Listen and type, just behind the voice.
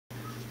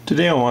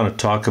Today I want to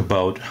talk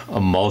about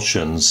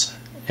emulsions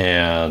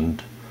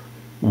and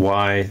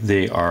why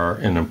they are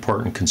an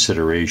important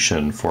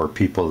consideration for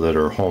people that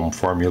are home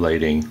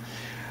formulating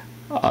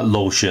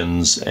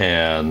lotions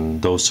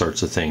and those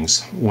sorts of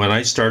things. When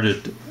I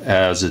started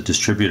as a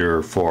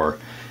distributor for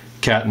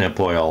catnip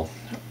oil,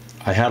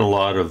 I had a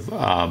lot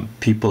of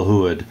people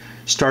who had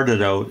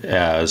started out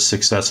as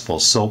successful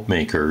soap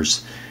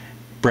makers,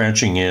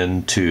 branching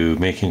into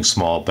making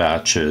small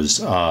batches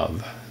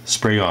of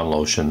spray-on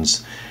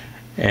lotions,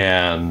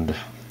 and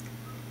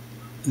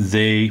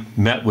they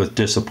met with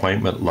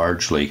disappointment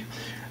largely.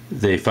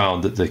 They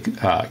found that the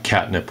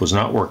catnip was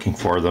not working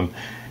for them,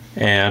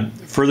 and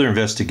further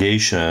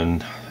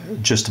investigation,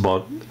 just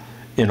about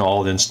in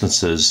all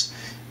instances,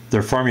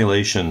 their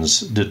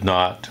formulations did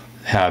not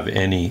have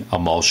any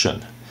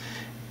emulsion.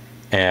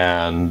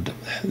 And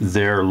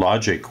their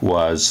logic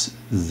was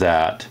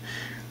that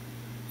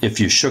if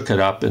you shook it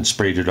up and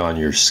sprayed it on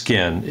your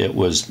skin, it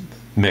was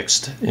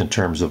mixed in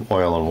terms of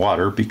oil and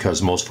water,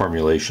 because most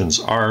formulations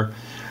are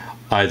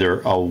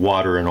either a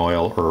water and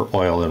oil or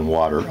oil and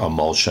water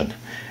emulsion.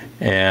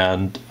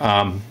 And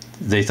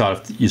they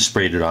thought if you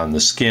sprayed it on the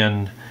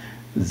skin,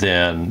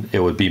 then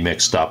it would be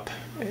mixed up.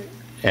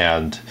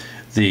 And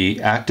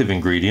the active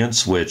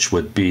ingredients, which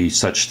would be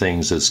such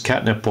things as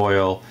catnip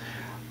oil,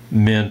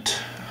 mint,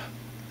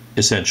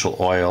 essential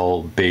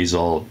oil,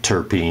 basil,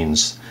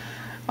 terpenes,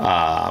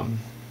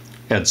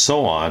 and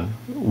so on,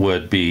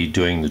 would be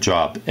doing the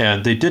job.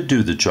 And they did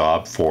do the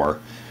job for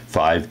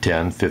 5,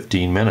 10,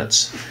 15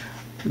 minutes.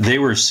 They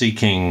were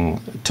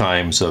seeking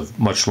times of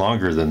much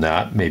longer than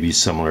that, maybe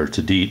similar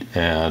to Deet,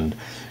 and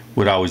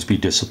would always be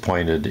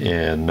disappointed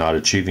in not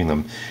achieving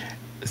them,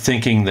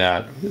 thinking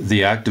that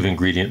the active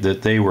ingredient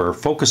that they were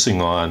focusing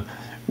on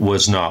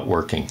was not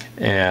working.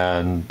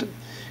 And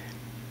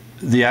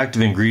the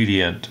active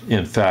ingredient,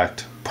 in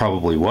fact,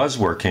 probably was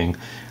working.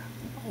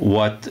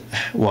 What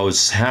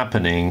was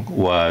happening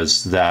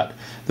was that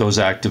those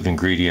active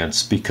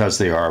ingredients, because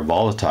they are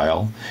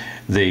volatile,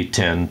 they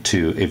tend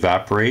to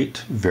evaporate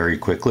very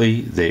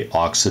quickly, they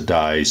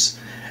oxidize,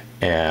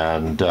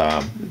 and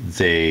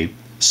they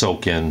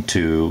soak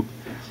into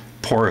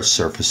porous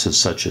surfaces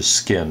such as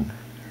skin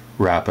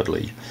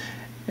rapidly.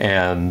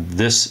 And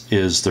this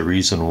is the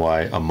reason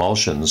why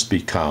emulsions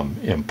become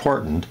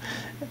important,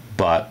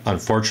 but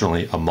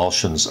unfortunately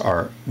emulsions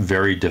are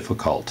very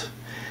difficult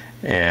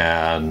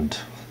and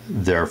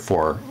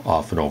therefore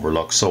often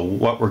overlooked. So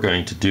what we're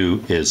going to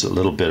do is a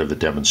little bit of a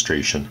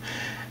demonstration.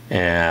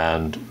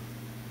 And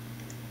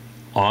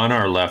on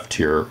our left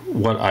here,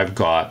 what I've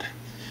got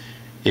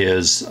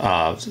is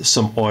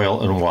some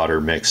oil and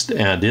water mixed,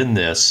 and in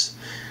this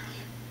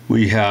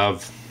we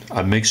have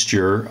a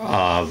mixture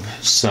of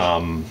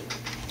some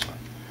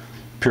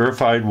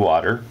purified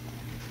water,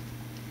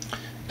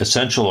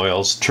 essential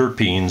oils,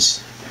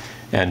 terpenes,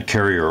 and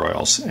carrier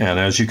oils. And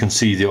as you can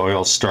see, the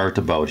oils start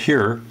about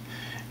here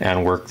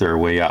and work their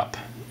way up.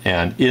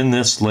 And in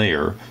this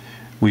layer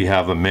we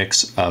have a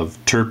mix of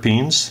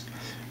terpenes,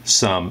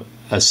 some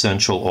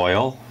essential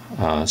oil,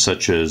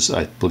 such as,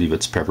 I believe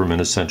it's peppermint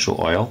essential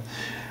oil,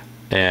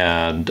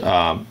 and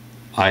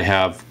I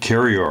have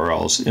carrier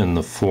oils in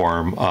the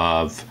form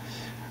of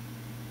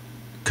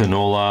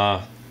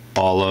canola,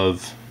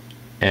 olive,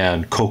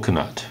 and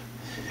coconut.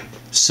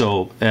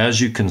 So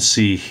as you can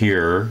see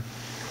here,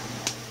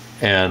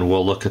 and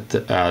we'll look at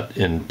that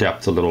in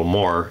depth a little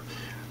more,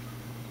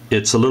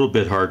 it's a little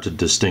bit hard to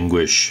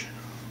distinguish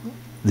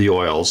the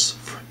oils.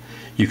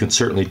 You can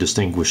certainly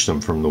distinguish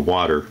them from the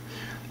water,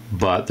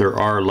 but there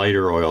are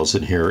lighter oils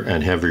in here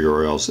and heavier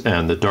oils,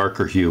 and the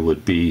darker hue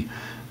would be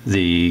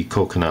the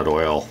coconut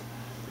oil,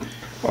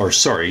 or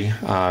sorry,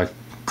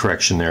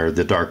 correction there,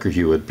 the darker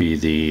hue would be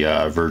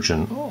the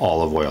virgin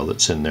olive oil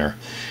that's in there.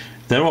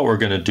 Then what we're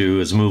going to do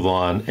is move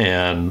on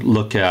and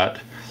look at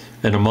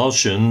an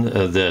emulsion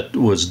that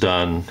was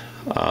done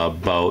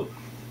about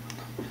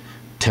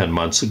 10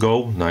 months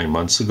ago, 9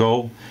 months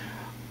ago,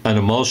 an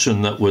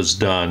emulsion that was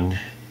done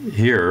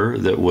here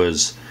that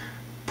was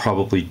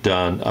probably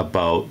done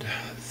about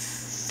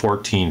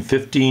 14,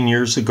 15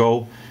 years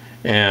ago,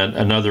 and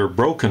another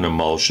broken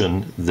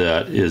emulsion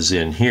that is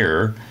in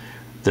here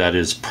that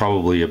is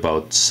probably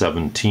about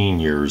 17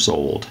 years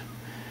old.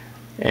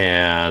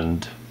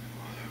 And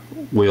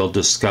we'll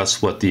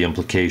discuss what the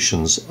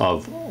implications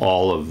of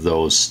all of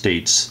those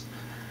states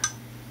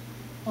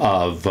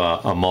of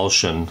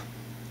emulsion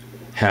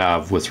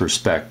have with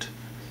respect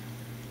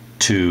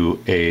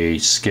to a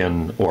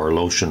skin or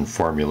lotion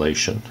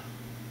formulation.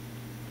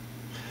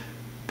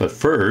 But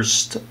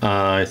first,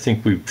 I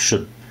think we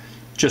should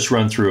just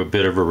run through a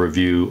bit of a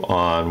review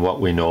on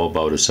what we know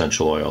about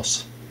essential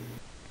oils.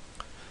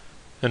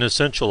 An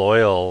essential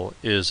oil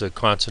is a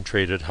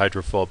concentrated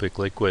hydrophobic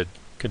liquid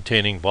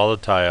containing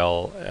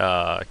volatile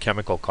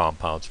chemical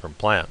compounds from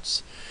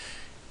plants.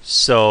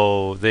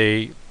 So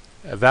they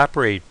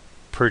evaporate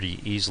pretty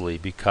easily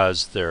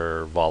because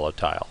they're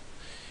volatile.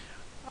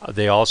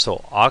 They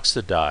also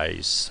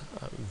oxidize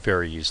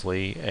very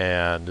easily,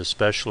 and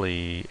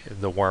especially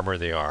the warmer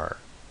they are,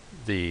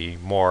 the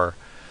more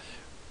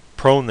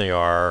prone they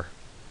are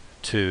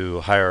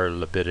to higher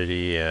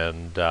libidity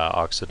and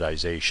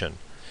oxidization.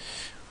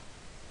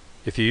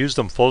 If you use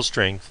them full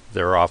strength,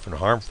 they're often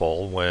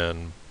harmful.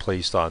 When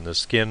placed on the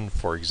skin,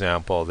 for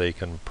example, they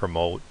can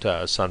promote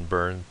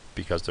sunburn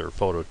because they're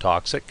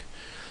phototoxic.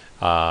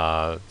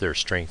 Their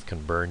strength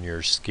can burn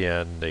your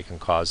skin, they can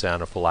cause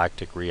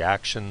anaphylactic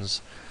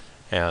reactions,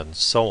 and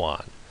so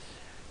on.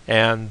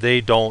 And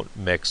they don't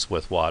mix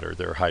with water,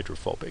 they're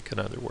hydrophobic, in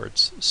other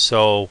words.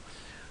 So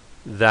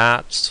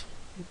that's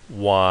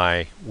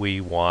why we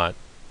want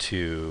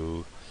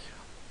to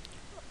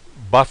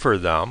buffer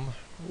them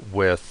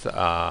with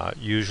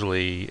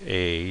usually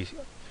a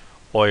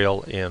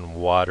oil in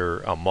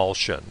water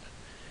emulsion,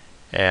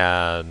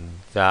 and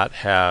that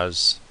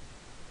has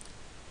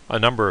a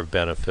number of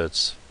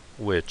benefits,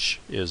 which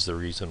is the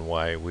reason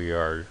why we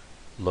are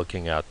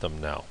looking at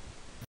them now.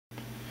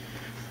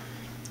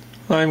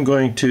 I'm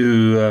going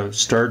to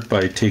start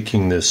by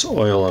taking this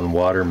oil and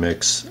water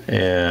mix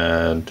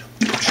and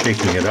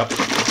shaking it up,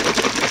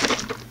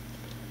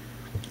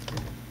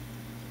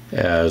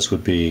 as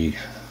would be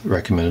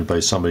recommended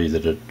by somebody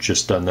that had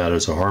just done that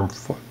as a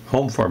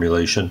home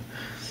formulation.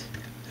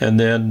 And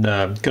then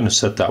I'm going to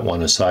set that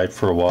one aside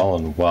for a while,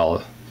 and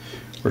while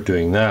we're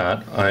doing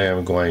that, I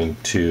am going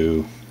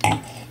to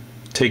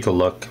take a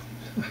look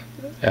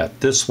at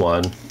this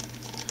one.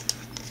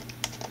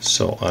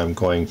 So I'm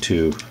going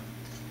to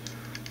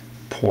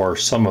pour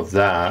some of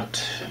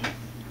that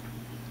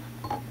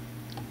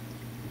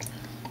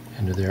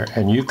into there,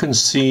 and you can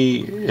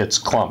see it's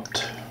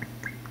clumped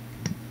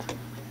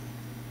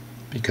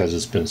because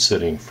it's been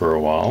sitting for a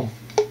while.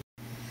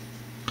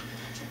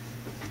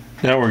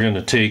 Now we're going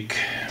to take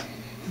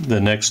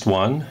the next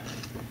one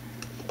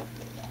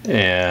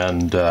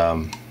and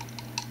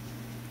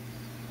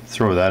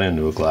throw that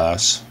into a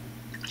glass.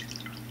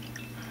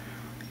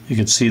 You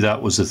can see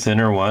that was a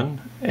thinner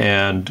one,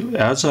 and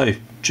as I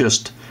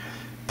just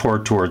pour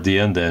toward the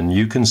end, then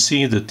you can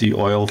see that the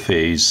oil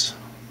phase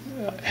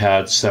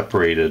had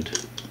separated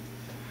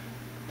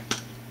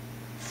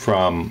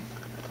from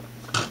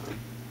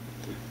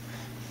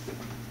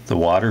the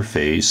water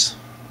phase.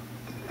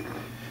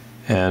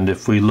 And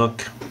if we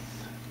look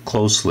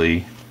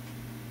closely,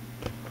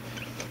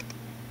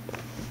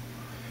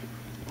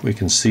 we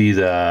can see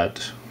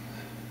that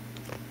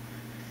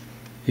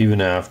even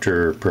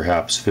after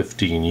perhaps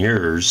 15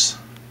 years,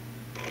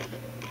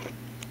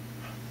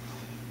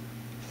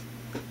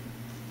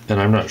 and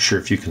I'm not sure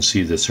if you can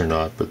see this or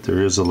not, but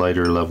there is a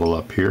lighter level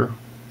up here,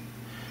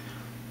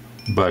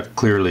 but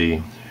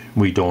clearly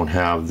we don't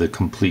have the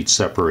complete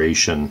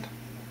separation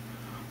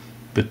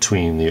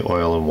between the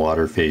oil and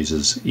water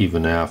phases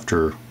even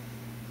after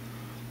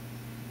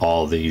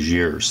all these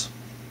years.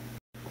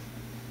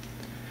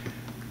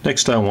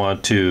 Next, I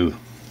want to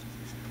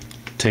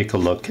take a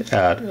look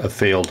at a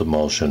failed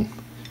emulsion,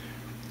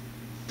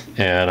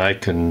 and I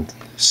can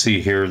see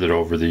here that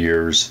over the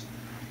years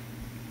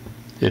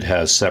it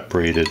has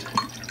separated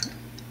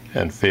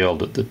and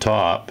failed at the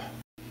top.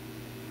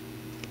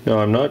 Now,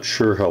 I'm not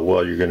sure how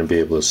well you're going to be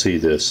able to see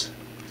this,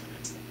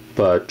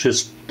 but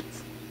just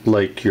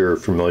like you're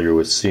familiar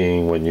with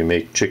seeing when you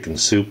make chicken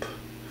soup,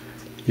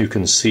 you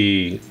can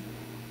see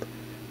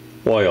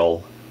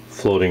oil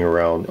floating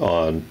around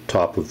on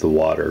top of the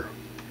water.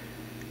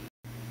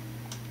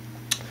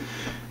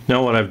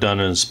 Now what I've done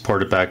is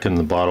poured it back in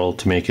the bottle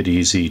to make it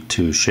easy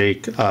to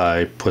shake.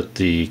 I put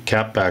the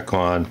cap back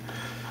on,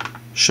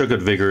 shook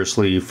it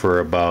vigorously for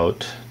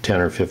about 10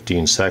 or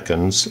 15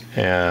 seconds,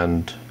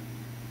 and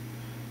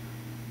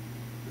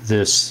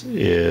this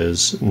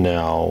is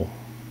now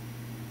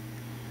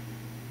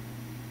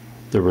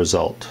the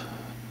result.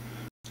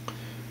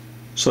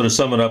 So to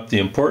sum it up, the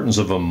importance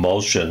of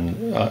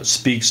emulsion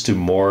speaks to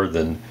more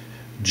than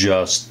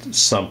just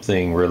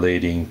something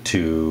relating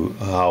to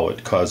how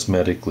it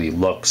cosmetically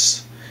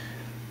looks.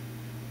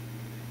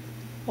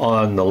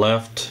 On the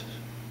left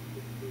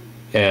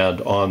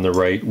and on the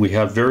right, we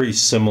have very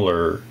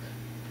similar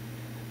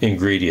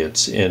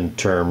ingredients in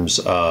terms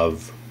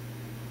of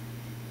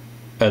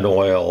an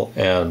oil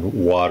and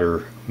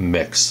water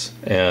mix,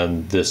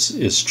 and this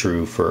is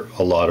true for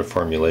a lot of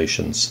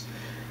formulations.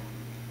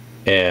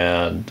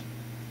 And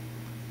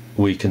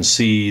we can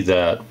see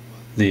that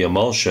the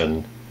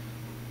emulsion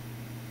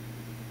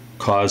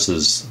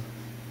causes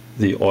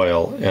the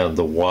oil and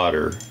the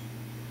water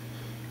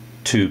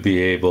to be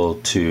able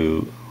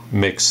to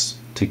mix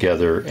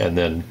together and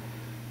then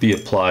be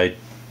applied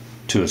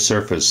to a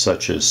surface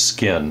such as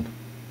skin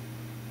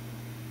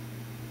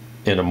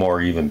in a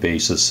more even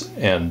basis,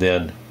 and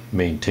then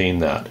maintain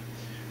that.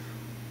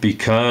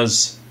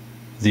 Because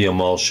the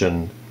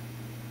emulsion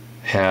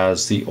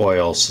has the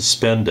oil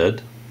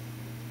suspended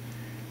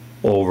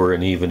over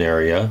an even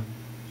area,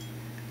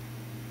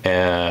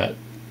 and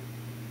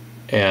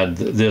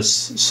this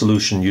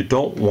solution, you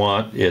don't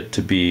want it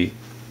to be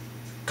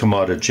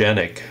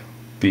comedogenic,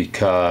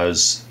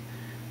 because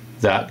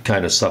that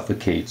kind of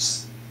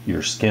suffocates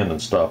your skin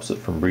and stops it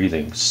from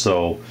breathing.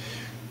 So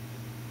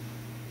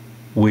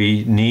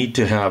we need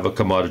to have a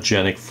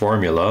comedogenic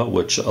formula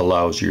which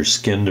allows your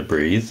skin to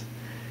breathe,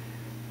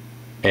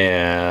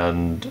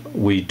 and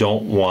we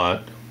don't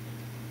want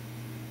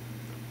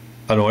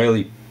an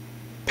oily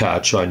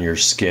patch on your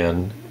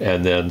skin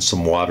and then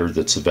some water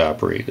that's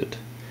evaporated.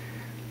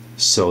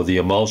 So the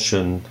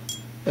emulsion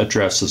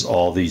addresses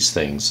all these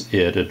things.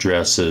 It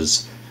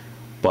addresses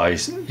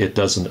it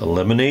doesn't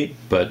eliminate,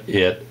 but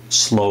it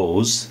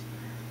slows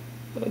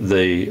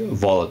the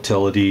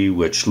volatility,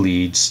 which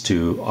leads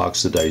to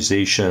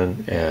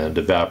oxidization and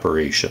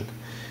evaporation.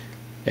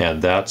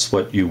 And that's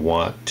what you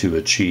want to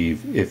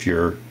achieve if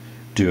you're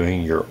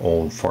doing your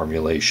own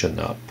formulation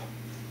up.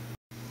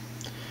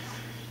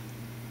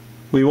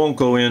 We won't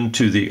go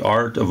into the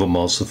art of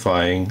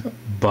emulsifying,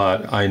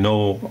 but I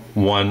know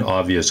one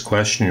obvious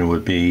question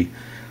would be,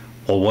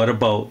 well, what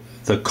about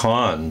the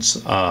cons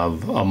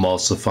of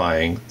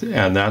emulsifying?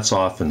 And that's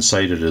often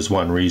cited as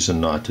one reason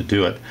not to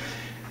do it.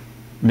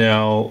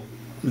 Now,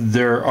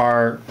 there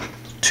are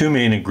two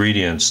main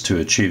ingredients to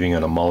achieving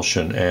an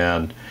emulsion,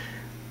 and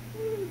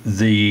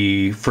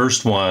the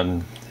first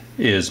one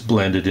is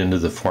blended into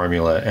the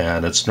formula,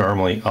 and it's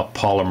normally a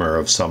polymer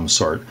of some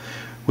sort,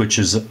 which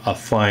is a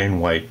fine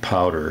white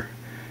powder.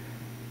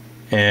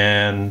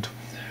 And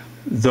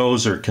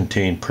those are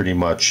contained pretty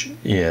much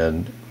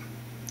in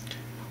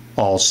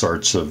all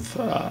sorts of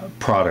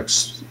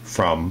products,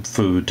 from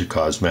food to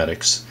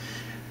cosmetics.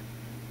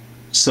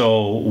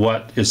 So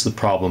what is the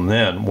problem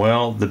then?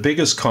 Well, the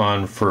biggest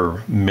con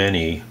for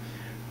many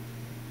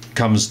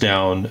comes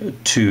down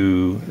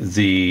to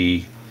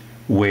the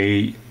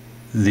way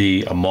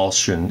the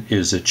emulsion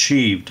is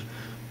achieved,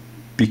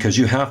 because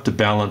you have to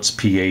balance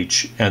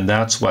pH, and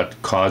that's what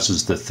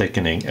causes the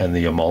thickening and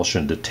the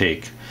emulsion to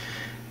take.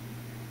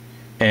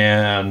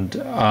 And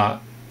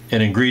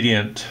an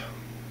ingredient,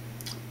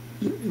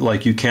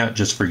 like, you can't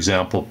just, for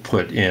example,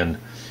 put in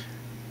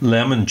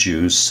lemon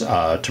juice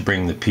to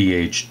bring the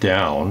pH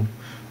down,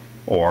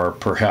 or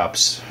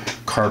perhaps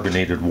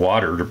carbonated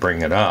water to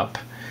bring it up,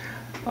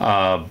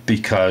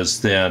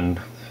 because then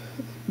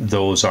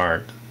those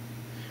aren't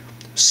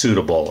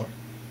suitable.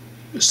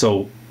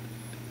 So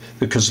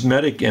the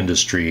cosmetic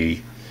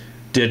industry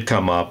did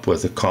come up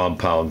with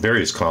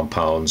various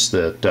compounds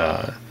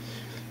that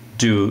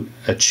do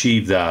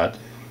achieve that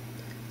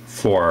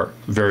for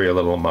very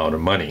little amount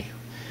of money.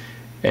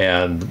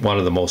 And one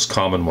of the most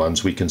common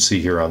ones we can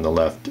see here on the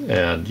left,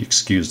 and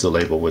excuse the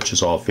label, which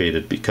is all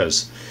faded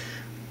because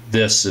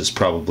this is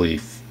probably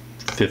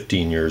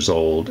 15 years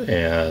old,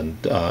 and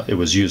it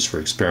was used for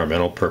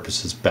experimental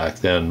purposes back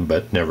then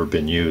but never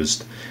been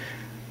used.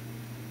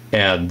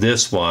 And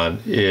this one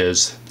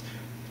is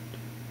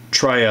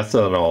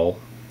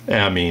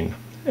triethanolamine,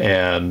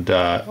 and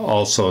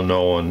also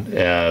known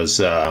as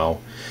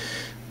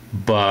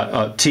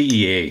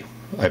TEA,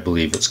 I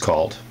believe it's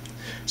called.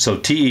 So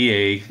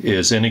TEA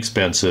is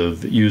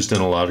inexpensive, used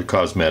in a lot of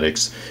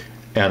cosmetics,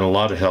 and a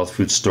lot of health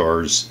food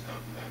stores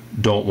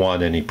don't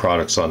want any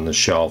products on the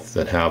shelf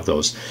that have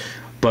those.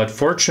 But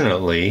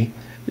fortunately,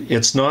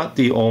 it's not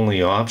the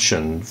only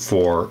option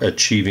for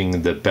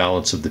achieving the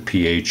balance of the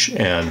pH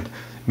and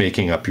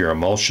making up your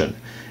emulsion.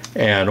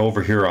 And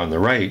over here on the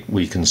right,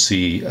 we can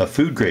see a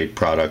food grade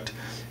product.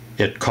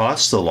 It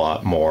costs a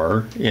lot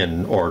more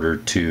in order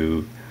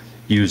to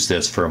use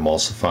this for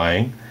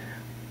emulsifying,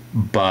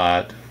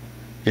 but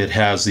it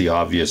has the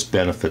obvious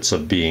benefits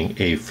of being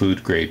a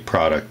food grade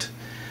product,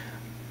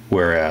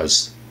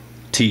 whereas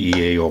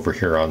TEA over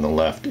here on the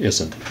left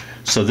isn't.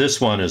 So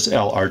this one is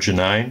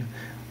l-arginine.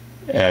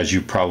 As you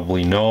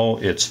probably know,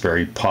 it's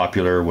very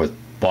popular with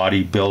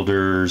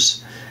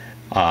bodybuilders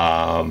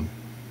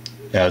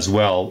as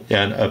well,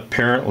 and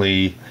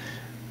apparently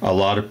a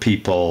lot of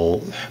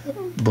people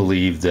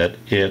believe that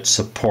it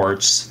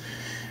supports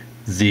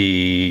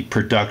the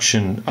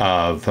production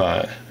of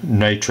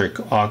nitric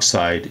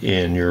oxide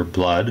in your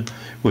blood,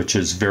 which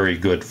is very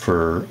good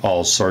for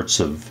all sorts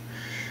of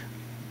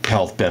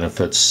health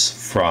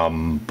benefits,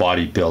 from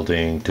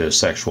bodybuilding to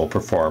sexual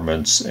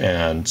performance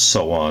and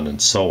so on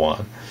and so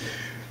on.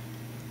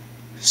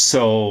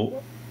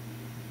 So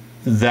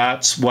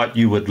that's what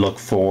you would look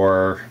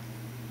for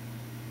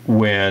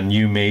when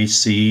you may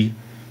see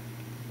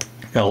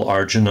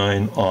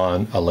l-arginine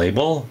on a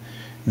label.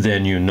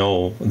 Then you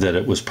know that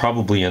it was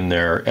probably in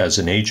there as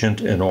an agent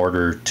in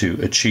order to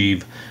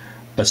achieve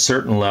a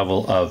certain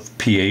level of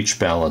pH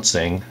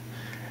balancing,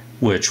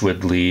 which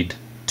would lead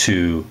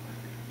to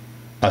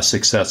a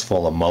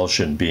successful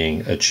emulsion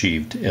being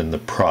achieved in the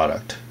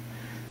product.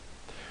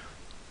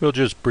 We'll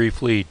just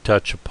briefly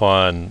touch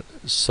upon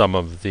some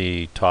of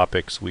the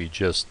topics we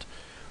just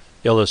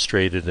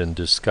illustrated and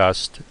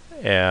discussed,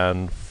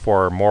 and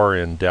for a more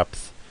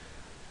in-depth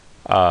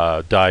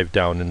dive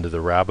down into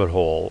the rabbit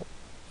hole,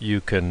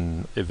 you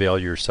can avail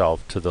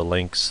yourself to the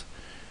links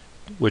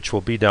which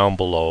will be down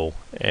below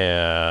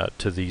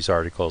to these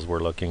articles we're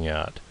looking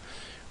at.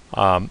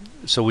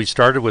 So we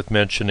started with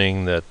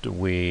mentioning that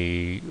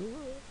we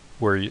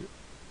were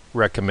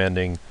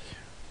recommending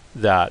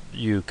that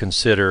you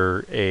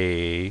consider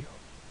a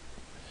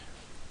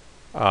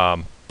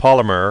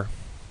polymer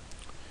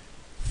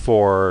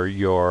for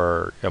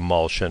your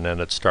emulsion,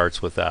 and it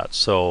starts with that.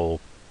 So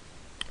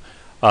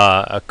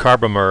A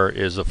carbomer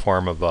is a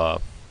form of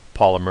a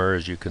polymer,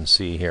 as you can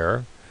see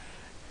here,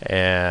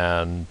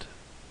 and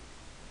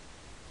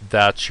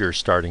that's your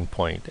starting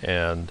point.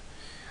 And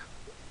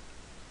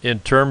in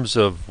terms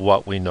of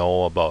what we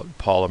know about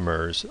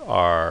polymers,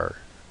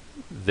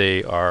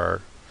 they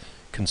are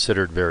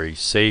considered very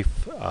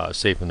safe,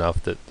 safe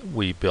enough that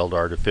we build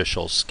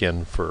artificial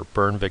skin for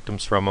burn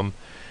victims from them.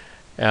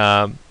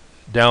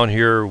 Down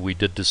here we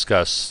did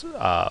discuss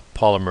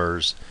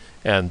polymers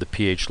and the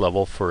pH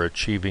level for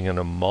achieving an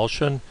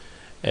emulsion,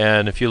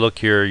 and if you look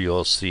here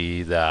you'll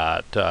see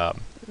that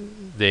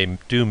they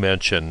do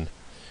mention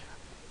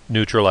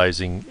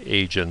neutralizing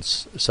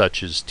agents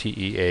such as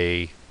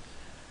TEA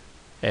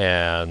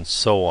and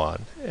so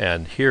on,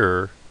 and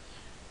here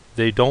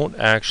they don't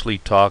actually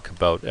talk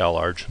about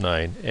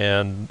l-arginine,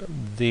 and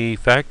the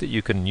fact that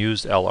you can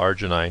use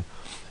l-arginine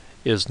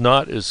is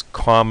not as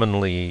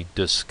commonly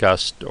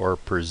discussed or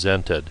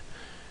presented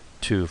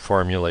to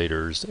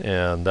formulators,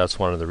 and that's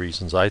one of the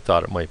reasons I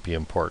thought it might be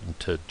important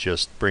to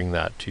just bring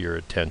that to your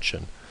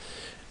attention.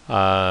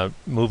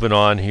 Moving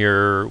on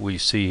here, we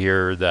see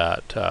here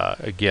that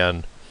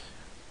again,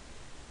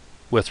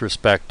 with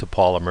respect to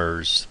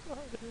polymers,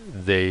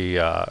 they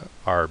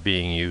are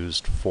being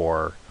used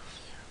for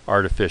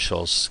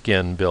artificial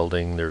skin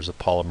building. There's a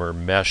polymer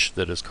mesh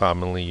that is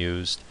commonly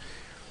used,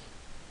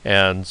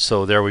 and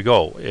so there we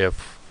go.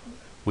 If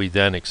we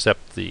then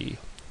accept the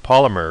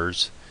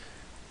polymers,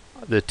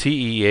 the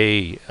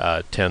TEA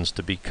tends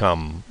to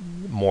become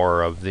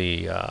more of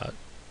the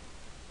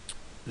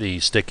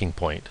sticking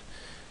point.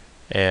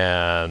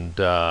 And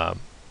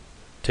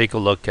take a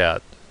look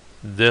at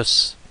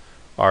this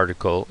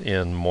article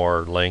in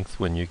more length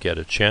when you get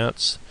a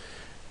chance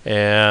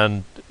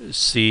and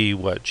see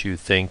what you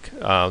think.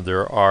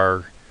 There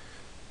are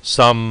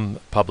some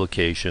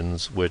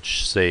publications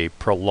which say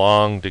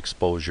prolonged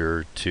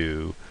exposure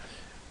to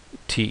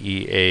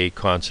TEA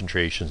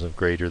concentrations of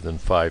greater than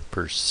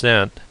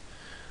 5%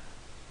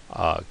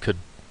 could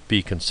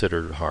be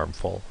considered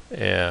harmful,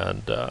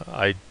 and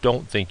I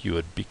don't think you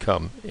would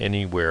become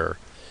anywhere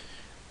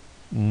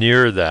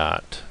near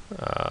that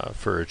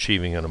for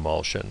achieving an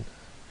emulsion.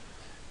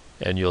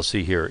 And you'll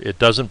see here it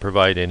doesn't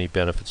provide any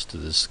benefits to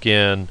the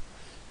skin.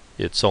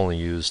 It's only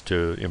used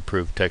to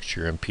improve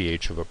texture and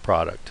pH of a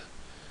product.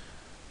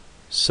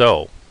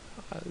 So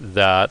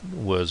that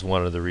was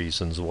one of the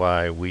reasons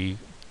why we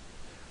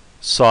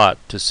sought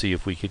to see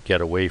if we could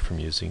get away from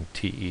using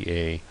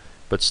TEA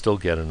but still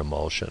get an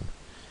emulsion.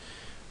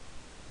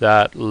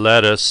 That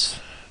led us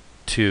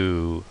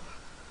to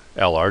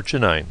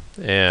l-arginine,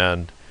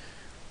 and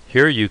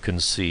here you can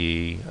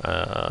see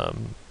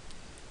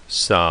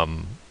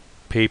some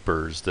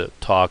papers that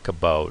talk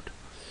about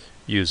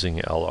using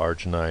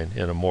l-arginine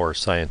in a more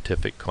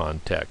scientific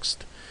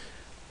context,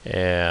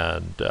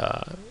 and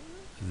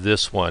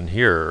this one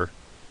here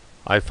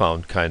I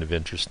found kind of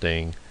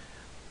interesting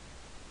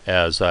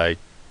as I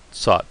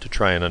sought to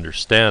try and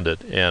understand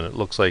it, and it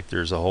looks like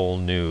there's a whole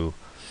new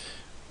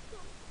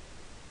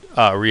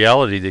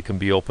reality that can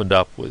be opened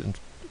up with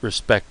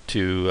respect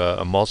to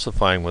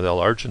emulsifying with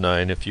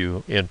l-arginine if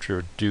you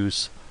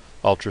introduce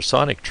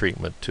ultrasonic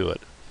treatment to it,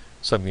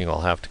 something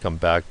I'll have to come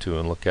back to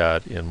and look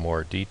at in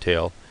more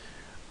detail.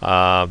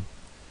 And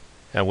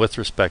with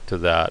respect to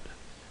that,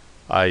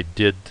 I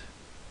did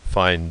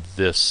find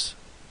this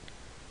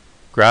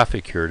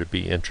graphic here to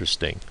be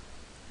interesting,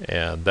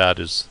 and that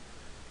is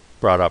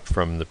brought up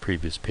from the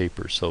previous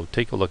paper, so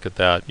take a look at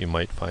that. You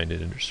might find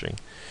it interesting.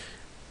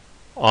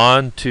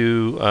 On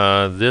to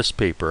this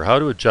paper, how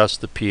to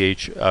adjust the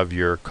pH of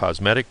your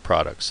cosmetic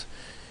products,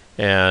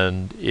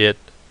 and it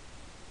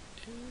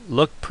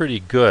looked pretty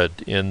good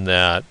in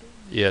that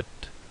it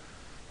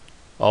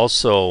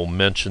also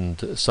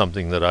mentioned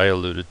something that I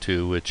alluded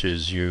to, which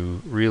is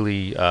you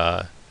really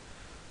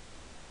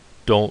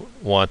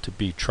don't want to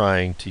be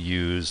trying to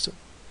use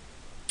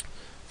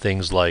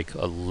things like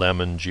a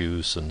lemon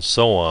juice and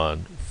so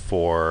on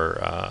for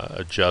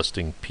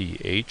adjusting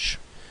pH.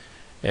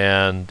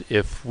 And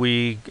if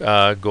we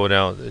go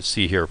down,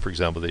 see here for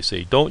example, they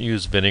say don't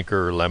use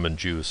vinegar, lemon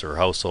juice, or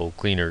household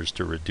cleaners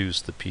to reduce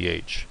the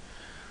pH.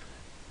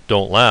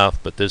 Don't laugh,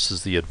 but this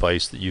is the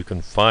advice that you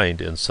can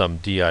find in some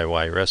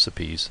DIY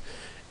recipes,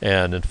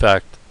 and in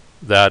fact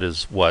that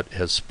is what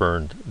has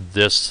spurned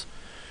this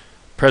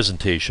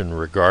presentation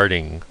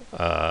regarding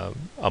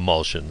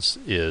emulsions,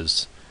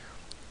 is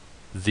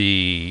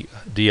the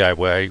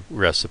DIY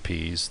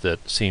recipes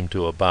that seem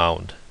to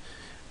abound.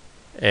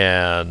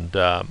 And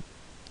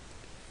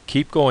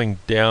keep going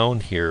down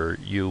here,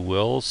 you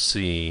will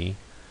see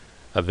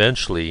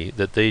eventually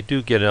that they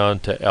do get on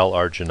to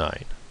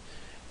l-arginine,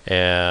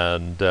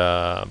 and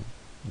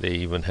they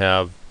even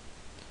have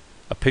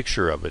a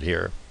picture of it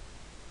here.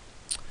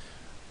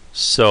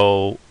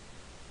 So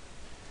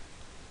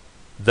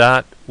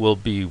that will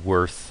be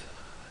worth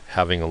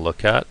having a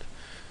look at.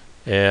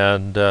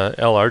 And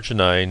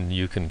l-arginine,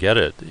 you can get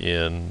it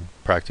in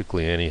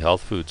practically any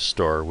health food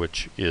store,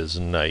 which is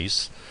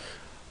nice.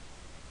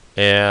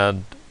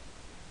 And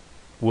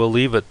we'll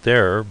leave it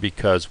there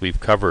because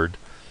we've covered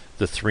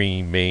the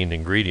three main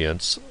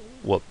ingredients.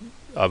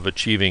 of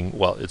achieving,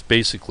 well, it's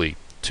basically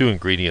two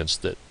ingredients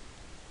that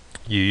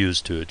you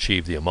use to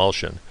achieve the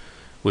emulsion,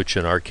 which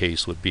in our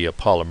case would be a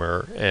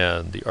polymer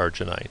and the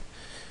arginine.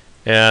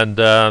 And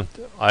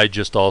I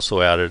just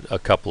also added a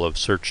couple of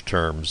search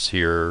terms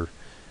here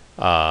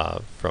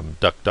from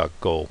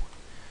DuckDuckGo,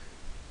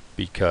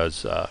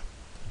 because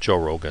Joe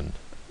Rogan,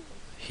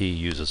 he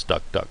uses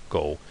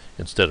DuckDuckGo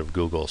instead of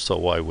Google, so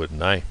why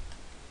wouldn't I?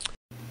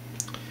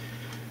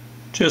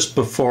 Just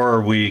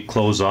before we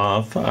close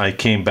off, I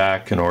came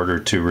back in order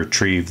to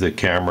retrieve the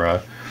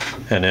camera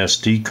and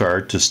SD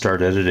card to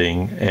start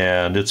editing,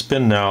 and it's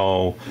been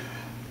now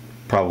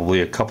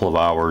probably a couple of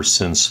hours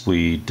since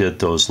we did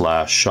those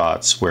last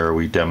shots where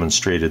we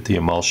demonstrated the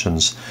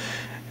emulsions,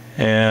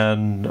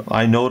 and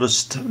I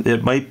noticed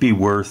it might be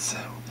worth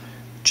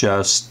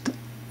just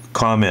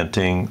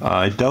commenting.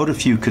 I doubt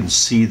if you can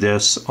see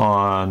this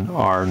on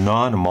our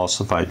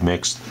non-emulsified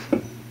mix.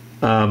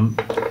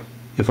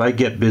 If I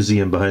get busy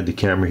and behind the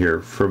camera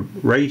here, from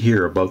right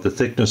here about the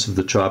thickness of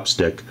the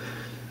chopstick,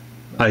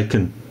 I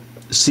can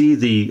see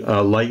the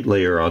light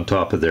layer on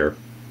top of there,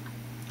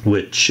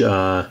 which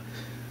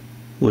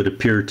would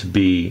appear to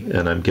be,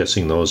 and I'm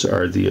guessing those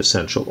are the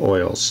essential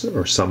oils,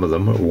 or some of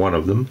them, or one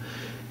of them,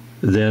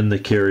 then the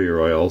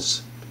carrier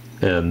oils,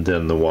 and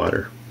then the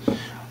water.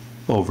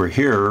 Over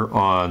here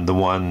on the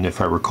one, if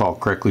I recall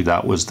correctly,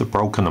 that was the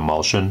broken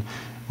emulsion.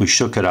 We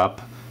shook it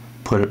up,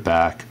 put it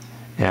back,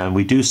 and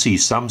we do see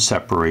some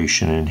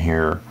separation in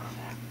here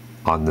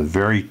on the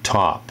very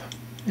top.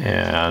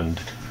 And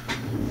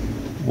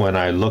when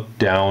I look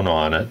down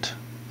on it,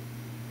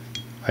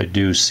 I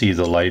do see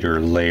the lighter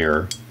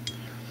layer.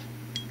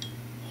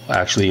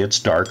 Actually, it's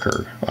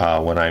darker.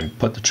 When I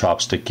put the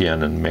chopstick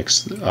in and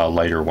mix, a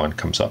lighter one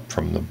comes up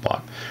from the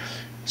bottom.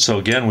 So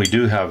again, we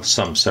do have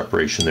some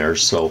separation there.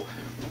 So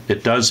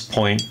it does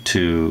point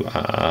to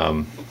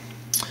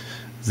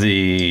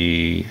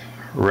the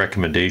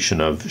recommendation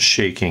of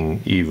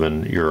shaking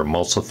even your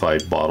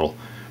emulsified bottle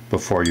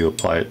before you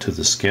apply it to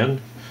the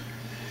skin.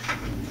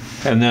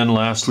 And then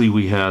lastly,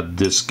 we had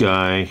this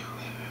guy.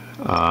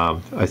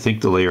 I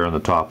think the layer on the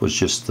top was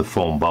just the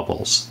foam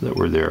bubbles that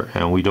were there,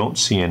 and we don't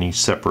see any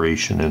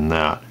separation in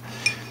that.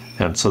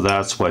 And so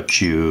that's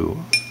what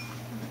you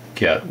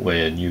get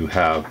when you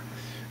have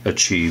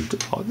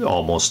achieved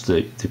almost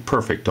the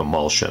perfect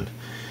emulsion.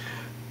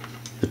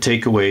 The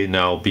takeaway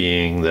now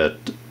being that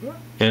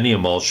any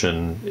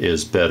emulsion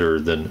is better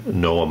than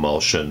no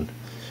emulsion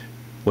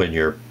when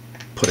you're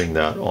putting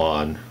that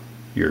on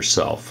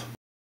yourself.